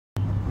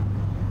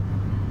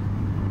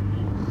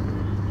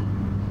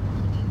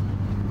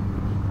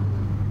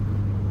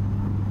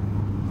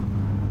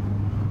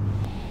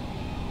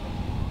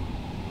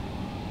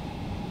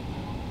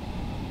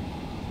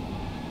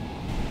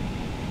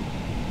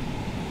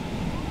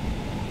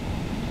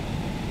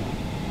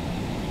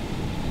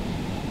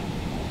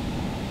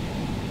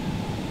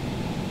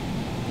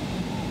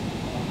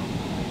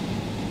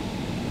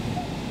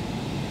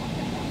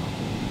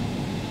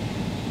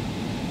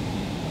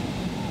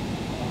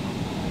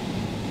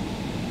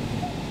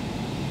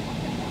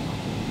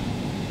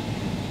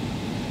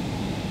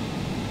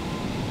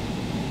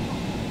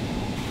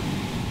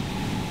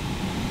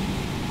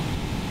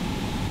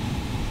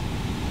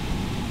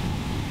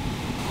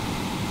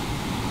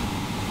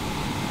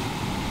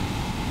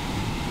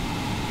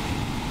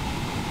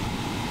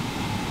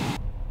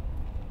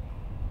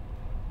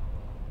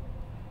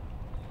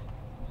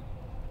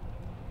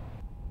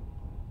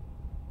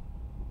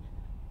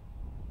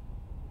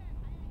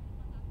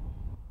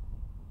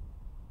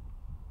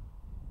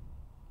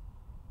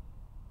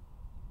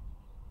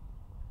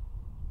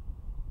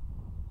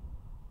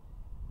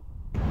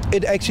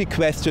it actually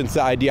questions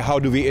the idea, how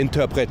do we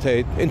interpret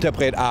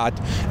art,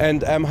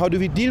 and how do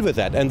we deal with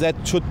that? And that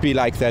should be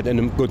like that in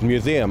a good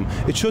museum.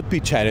 It should be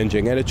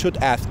challenging, and it should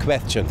ask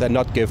questions and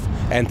not give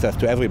answers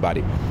to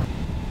everybody.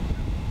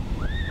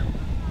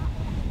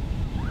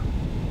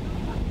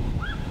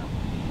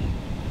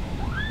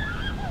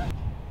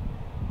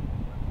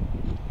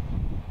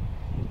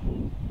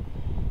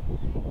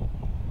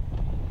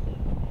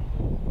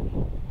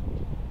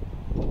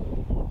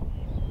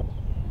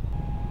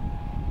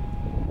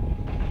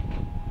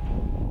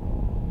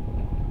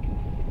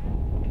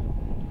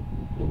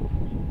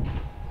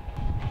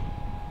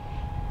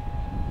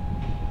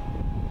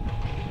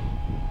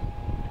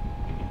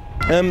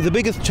 The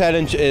biggest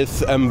challenge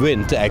is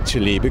wind,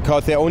 actually,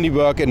 because they only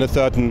work in a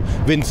certain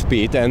wind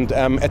speed, and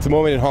at the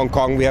moment in Hong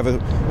Kong we have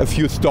a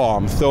few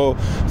storms, so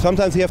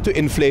sometimes you have to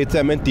inflate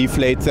them and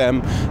deflate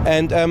them,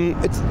 and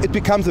it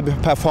becomes a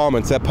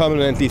performance. That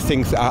permanently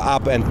things are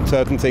up and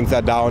certain things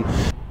are down.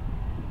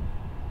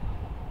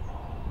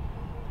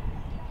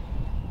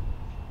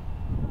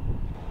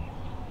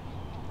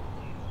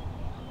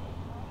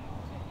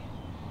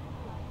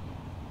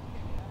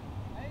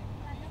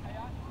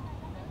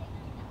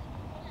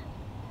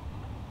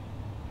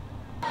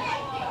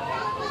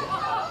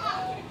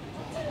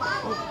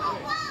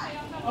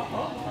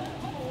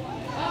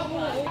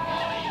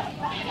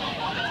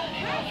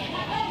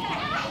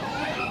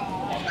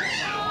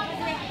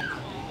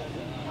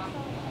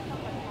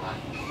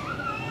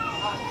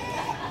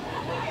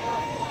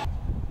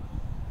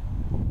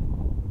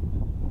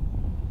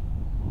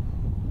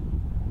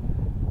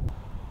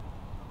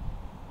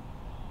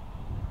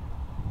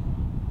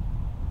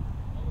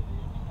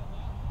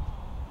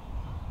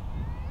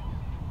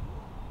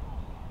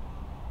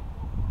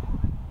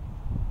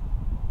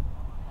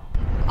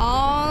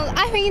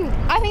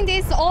 I think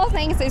these all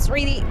things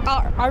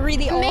are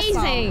really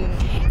amazing.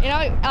 Awesome. You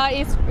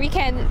know, we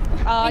can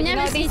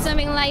see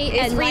something like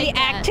it's really like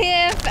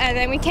active, and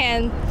then we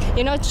can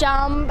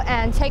jump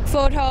and take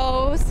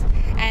photos,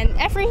 and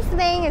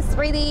everything is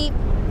really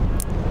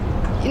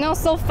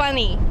so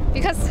funny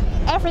because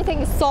everything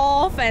is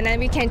soft, and then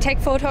we can take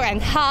photo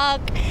and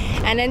hug,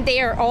 and then they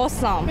are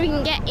awesome. We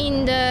can get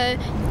in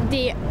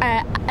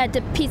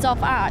the piece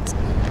of art.